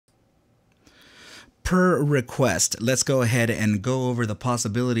per request, let's go ahead and go over the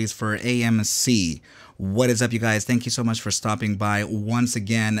possibilities for AMC. What is up, you guys? Thank you so much for stopping by once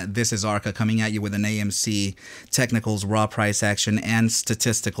again. This is ARCa coming at you with an AMC technicals, raw price action, and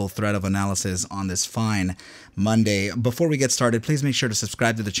statistical threat of analysis on this fine Monday. Before we get started, please make sure to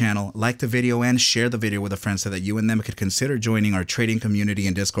subscribe to the channel, like the video, and share the video with a friend so that you and them could consider joining our trading community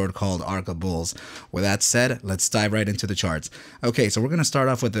in Discord called ARCa Bulls. With that said, let's dive right into the charts. Okay, so we're going to start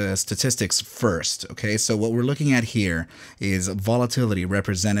off with the statistics first. Okay, so what we're looking at here is volatility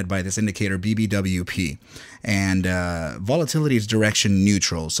represented by this indicator BBWP. And volatility is direction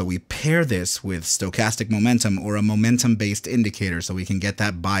neutral, so we pair this with stochastic momentum or a momentum-based indicator so we can get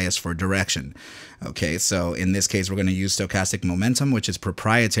that bias for direction. Okay, so in this case, we're going to use stochastic momentum, which is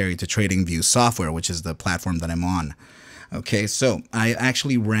proprietary to TradingView software, which is the platform that I'm on. Okay, so I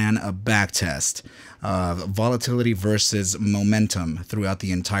actually ran a back test of volatility versus momentum throughout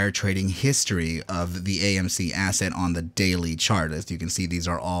the entire trading history of the AMC asset on the daily chart. As you can see, these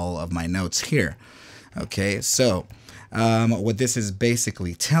are all of my notes here. Okay, so what this is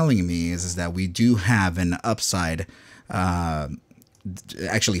basically telling me is that we do have an upside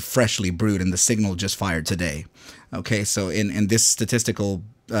actually freshly brewed, and the signal just fired today. Okay, so in this statistical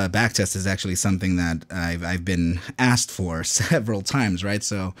backtest is actually something that I've been asked for several times, right?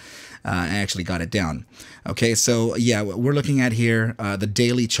 So I actually got it down. Okay, so yeah, we're looking at here the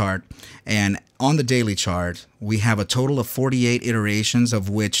daily chart, and on the daily chart we have a total of 48 iterations, of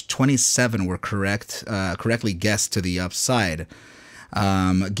which 27 were correctly guessed to the upside,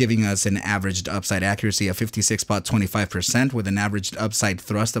 giving us an averaged upside accuracy of 56.25% with an averaged upside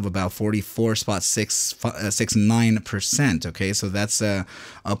thrust of about 44.69%. Okay, so that's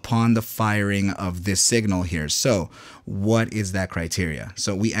upon the firing of this signal here. So what is that criteria?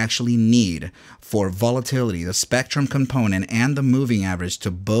 So we actually need for volatility, the spectrum component and the moving average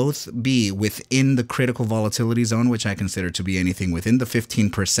to both be within the critical volatility zone, which I consider to be anything within the 15th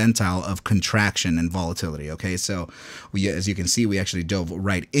percentile of contraction and volatility. Okay, so we, as you can see, we actually dove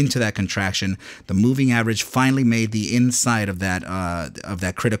right into that contraction. The moving average finally made the inside of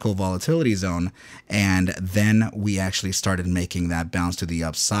that critical volatility zone, and then we actually started making that bounce to the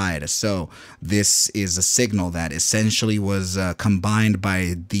upside. So this is a signal that essentially was combined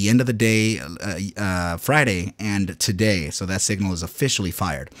by the end of the day, Friday and today. So that signal is officially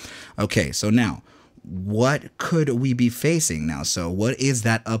fired. Okay, so now what could we be facing now? So what is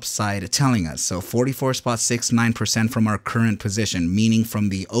that upside telling us? So 44.69% from our current position, meaning from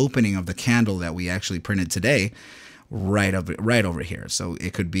the opening of the candle that we actually printed today, right over here. So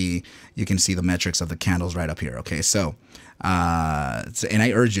it could be, you can see the metrics of the candles right up here. Okay, so and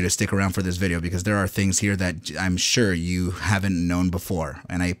I urge you to stick around for this video because there are things here that I'm sure you haven't known before,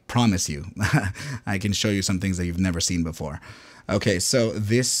 and I promise you I can show you some things that you've never seen before. Okay, so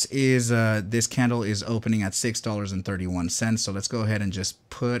this is this candle is opening at $6.31. So let's go ahead and just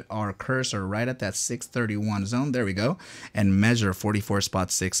put our cursor right at that 631 zone. There we go, and measure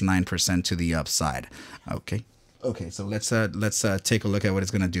 44.69% to the upside. Okay, so let's take a look at what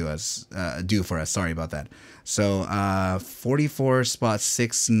it's gonna do for us. Sorry about that. So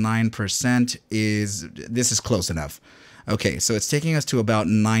 44.69% this is close enough. Okay, so it's taking us to about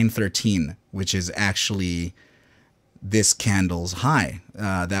 913, which is actually this candle's high.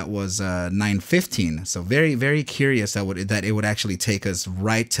 That was 915. So very, very curious that it would actually take us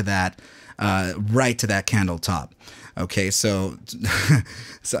right to that candle top. Okay, so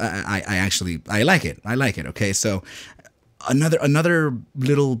I like it. Okay, so another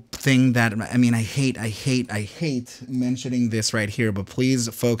little thing that, I mean, I hate mentioning this right here, but please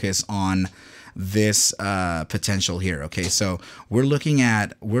focus on this potential here. Okay, so we're looking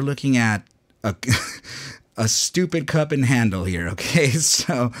at a stupid cup and handle here. Okay,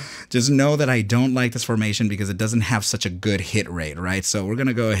 so just know that I don't like this formation because it doesn't have such a good hit rate, right? So we're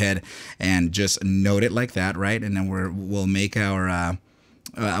gonna go ahead and just note it like that, right? And then we'll make our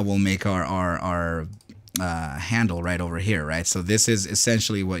handle right over here, right? So this is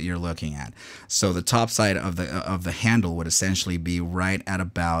essentially what you're looking at. So the top side of the handle would essentially be right at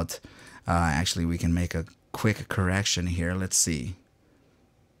about actually we can make a quick correction here. Let's see.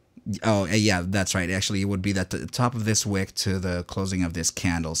 Oh yeah, that's right. Actually, it would be that the top of this wick to the closing of this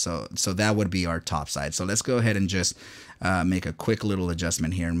candle. So that would be our top side. So let's go ahead and just make a quick little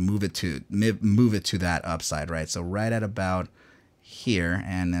adjustment here and move it to that upside, right? So right at about here,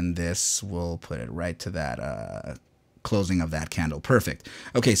 and then this will put it right to that closing of that candle. Perfect.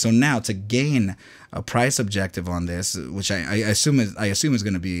 Okay, so now to gain a price objective on this, which I assume is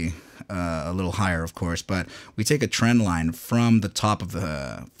going to be a little higher, of course, but we take a trend line from the top of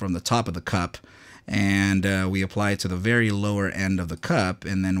the cup, and we apply it to the very lower end of the cup,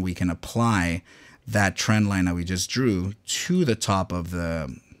 and then we can apply that trend line that we just drew to the top of the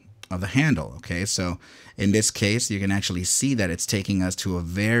handle. Okay, so in this case, you can actually see that it's taking us to a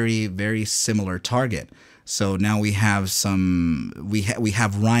very, very similar target. So now we have we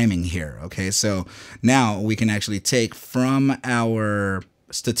have rhyming here. Okay, so now we can actually take from our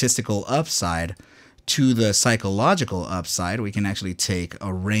statistical upside to the psychological upside. We can actually take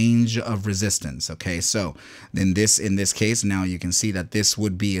a range of resistance. Okay, so in this case, now you can see that this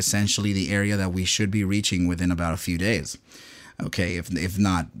would be essentially the area that we should be reaching within about a few days. Okay, if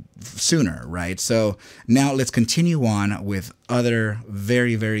not sooner, right? So now let's continue on with other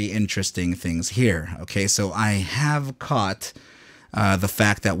very, very interesting things here. Okay, so I have caught the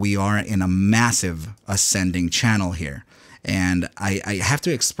fact that we are in a massive ascending channel here, and I have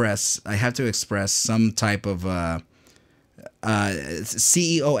to express some type of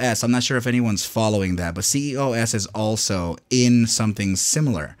CEOS. I'm not sure if anyone's following that, but CEOS is also in something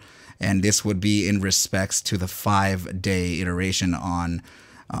similar. And this would be in respects to the 5-day iteration on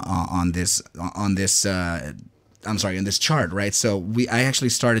this chart, right? So I actually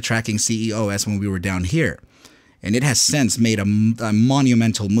started tracking CEOS when we were down here, and it has since made a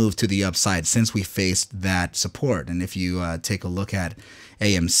monumental move to the upside since we faced that support. And if you take a look at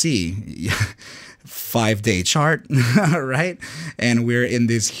AMC, 5-day chart, right? And we're in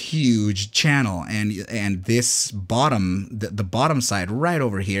this huge channel, and this bottom, the bottom side right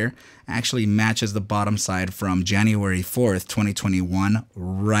over here, actually matches the bottom side from January 4th, 2021,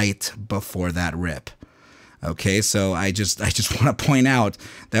 right before that rip. Okay, so I just want to point out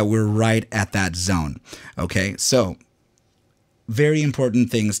that we're right at that zone. Okay, so very important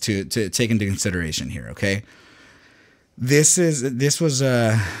things to take into consideration here. Okay,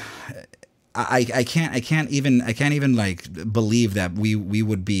 I can't even like believe that we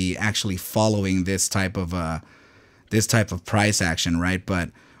would be actually following this type of price action, right? But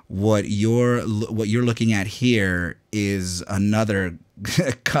what you're looking at here is another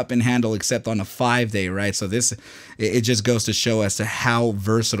cup and handle, except on a 5-day, right? So it just goes to show us how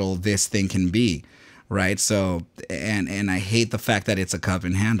versatile this thing can be, right? So and I hate the fact that it's a cup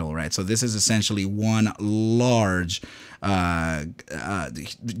and handle, right? So this is essentially one large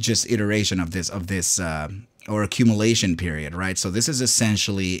just iteration of this or accumulation period, right? So this is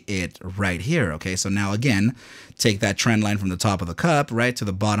essentially it right here. Okay, so now again, take that trend line from the top of the cup right to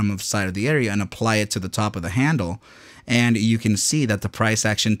the bottom of side of the area and apply it to the top of the handle, and you can see that the price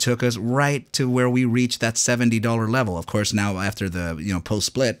action took us right to where we reached that $70 level. Of course, now after the post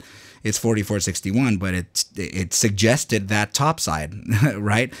split, it's 44.61, but it suggested that top side,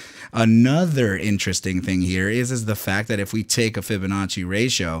 right? Another interesting thing here is the fact that if we take a Fibonacci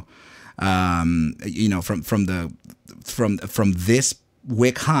ratio, from this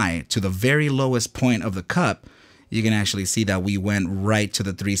wick high to the very lowest point of the cup, you can actually see that we went right to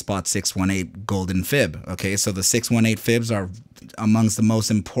the 3.618 golden fib. Okay, so the 618 fibs are amongst the most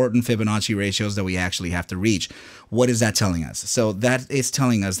important Fibonacci ratios that we actually have to reach. What is that telling us? So that is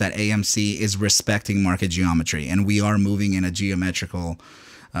telling us that AMC is respecting market geometry, and we are moving in a geometrical,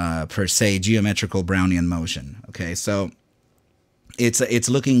 geometrical Brownian motion. Okay, so it's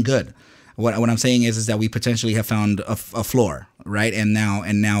looking good. What I'm saying is that we potentially have found a floor, right? And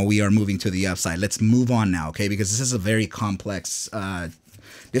now we are moving to the upside. Let's move on now, okay? Because this is a very complex chart,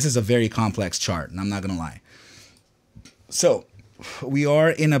 and I'm not gonna lie. So we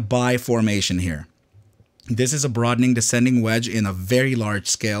are in a buy formation here. This is a broadening descending wedge in a very large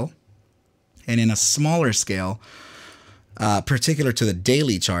scale, and in a smaller scale, particular to the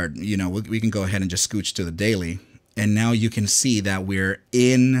daily chart. We can go ahead and just scooch to the daily, and now you can see that we're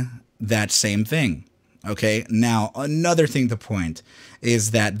in that same thing. Okay, now another thing to point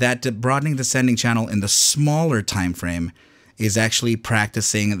is that broadening descending channel in the smaller time frame is actually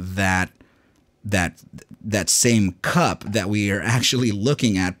practicing that same cup that we are actually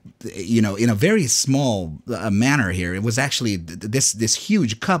looking at, in a very small manner here. It was actually this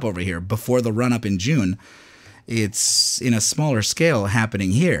huge cup over here before the run up in June. It's in a smaller scale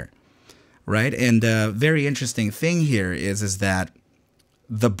happening here, right? And very interesting thing here is that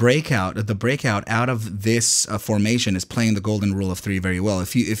the breakout out of this formation is playing the golden rule of 3 very well.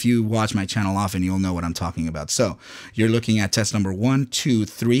 If you watch my channel often, you'll know what I'm talking about. So you're looking at test number 1, 2,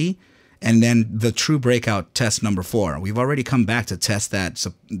 3, and then the true breakout test number 4. We've already come back to test that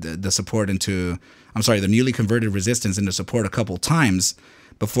the support into, the newly converted resistance into support a couple times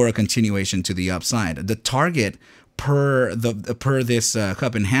before a continuation to the upside. The target per this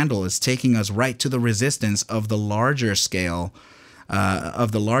cup and handle is taking us right to the resistance of the larger scale.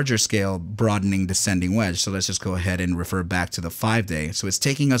 Broadening descending wedge. So let's just go ahead and refer back to the 5-day. So it's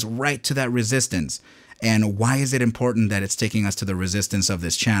taking us right to that resistance. And why is it important that it's taking us to the resistance of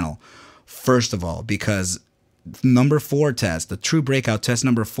this channel? First of all, because number 4 test, the true breakout test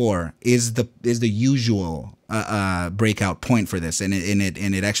number 4, is the usual breakout point for this, and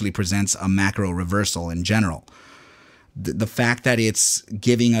it actually presents a macro reversal in general. The fact that it's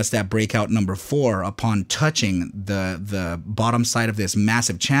giving us that breakout number 4 upon touching the bottom side of this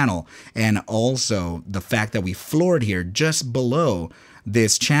massive channel, and also the fact that we floored here just below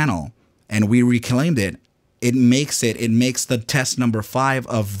this channel and we reclaimed it, it makes the test number 5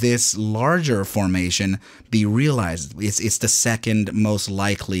 of this larger formation be realized. It's the second most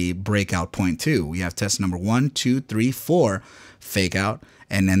likely breakout point too. We have test number 1, 2, 3, 4 fake out,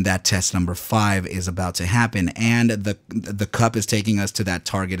 and then that test number 5 is about to happen, and the cup is taking us to that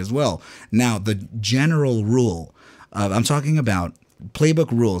target as well. Now, the general rule of, I'm talking about playbook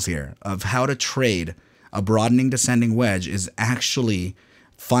rules here of how to trade a broadening descending wedge, is actually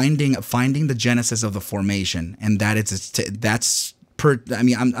finding the genesis of the formation, and that's I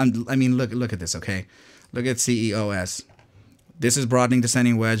mean look at this, okay? Look at CEOS. This is broadening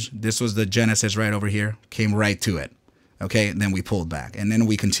descending wedge. This was the genesis right over here. Came right to it. Okay, and then we pulled back, and then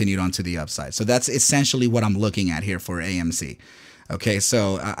we continued on to the upside. So that's essentially what I'm looking at here for AMC. Okay,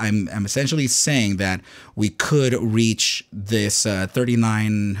 so I'm essentially saying that we could reach this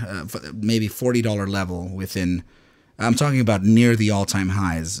 $39, maybe $40 level within. I'm talking about near the all-time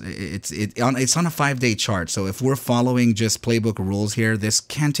highs. It's on a 5-day chart. So if we're following just playbook rules here, this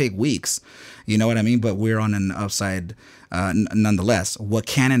can take weeks. You know what I mean? But we're on an upside nonetheless. What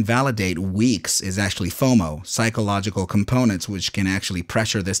can invalidate weeks is actually FOMO, psychological components, which can actually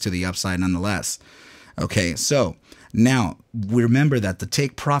pressure this to the upside nonetheless. Okay, so now remember that the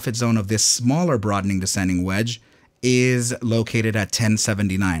take profit zone of this smaller broadening descending wedge is located at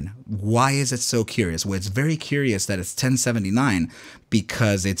 1079. Why is it so curious? Well, it's very curious that it's 1079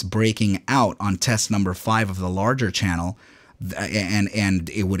 because it's breaking out on test number 5 of the larger channel, and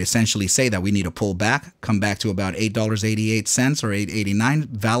it would essentially say that we need to pull back, come back to about $8.88 or $8.89,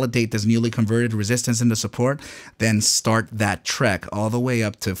 validate this newly converted resistance into support, then start that trek all the way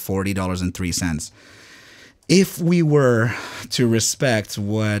up to $40.03. If we were to respect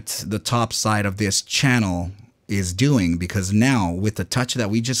what the top side of this channel is doing, because now with the touch that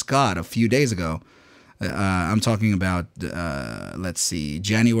we just got a few days ago, I'm talking about, let's see,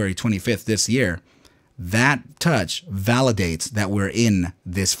 January 25th this year, that touch validates that we're in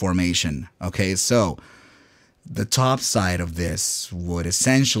this formation. Okay, so the top side of this would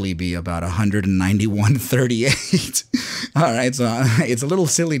essentially be about 191.38. All right, so it's a little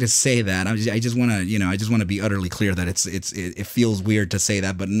silly to say that. I just want to be utterly clear that it feels weird to say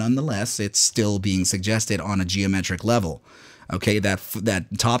that, but nonetheless, it's still being suggested on a geometric level. Okay, that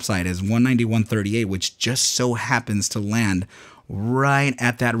top side is 191.38, which just so happens to land right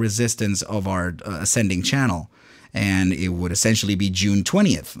at that resistance of our ascending channel, and it would essentially be June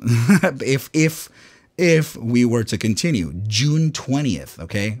 20th if we were to continue. June 20th,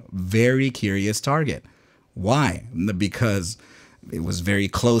 okay? Very curious target. Why? Because it was very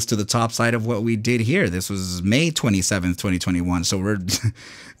close to the top side of what we did here. This was May 27th, 2021. So we're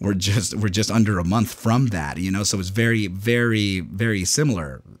just under a month from that, you know? So it's very, very, very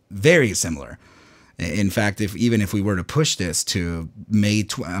similar. Very similar. In fact, even if we were to push this to May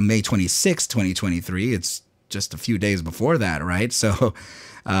 26, 2023, it's just a few days before that, right? So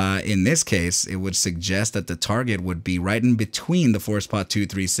in this case, it would suggest that the target would be right in between the 4-spot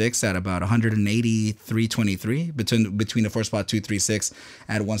 236 at about 183.23, between the 4-spot 236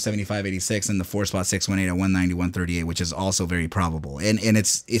 at 175.86 and the 4-spot 618 at 191.38, which is also very probable. And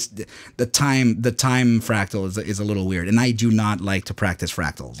it's the time fractal is a little weird, and I do not like to practice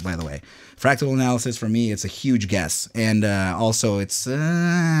fractals, by the way. Fractal analysis for me, it's a huge guess, and also it's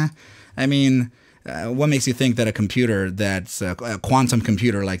what makes you think that a computer that's a quantum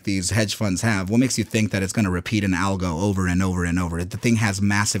computer like these hedge funds have, what makes you think that it's going to repeat an algo over and over and over? The thing has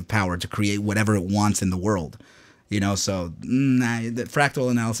massive power to create whatever it wants in the world, you know. So the fractal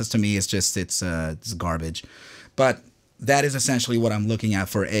analysis to me is just it's garbage. But that is essentially what I'm looking at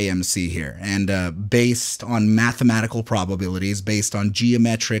for AMC here. And based on mathematical probabilities, based on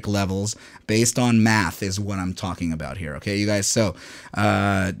geometric levels, based on math is what I'm talking about here. Okay, you guys? So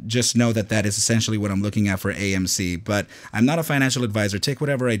just know that that is essentially what I'm looking at for AMC. But I'm not a financial advisor. Take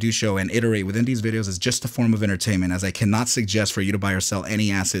whatever I do show and iterate within these videos as just a form of entertainment, as I cannot suggest for you to buy or sell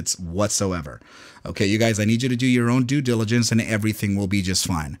any assets whatsoever. Okay, you guys, I need you to do your own due diligence and everything will be just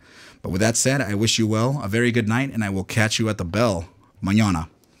fine. But with that said, I wish you well, a very good night, and I will catch you at the bell mañana.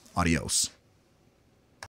 Adios.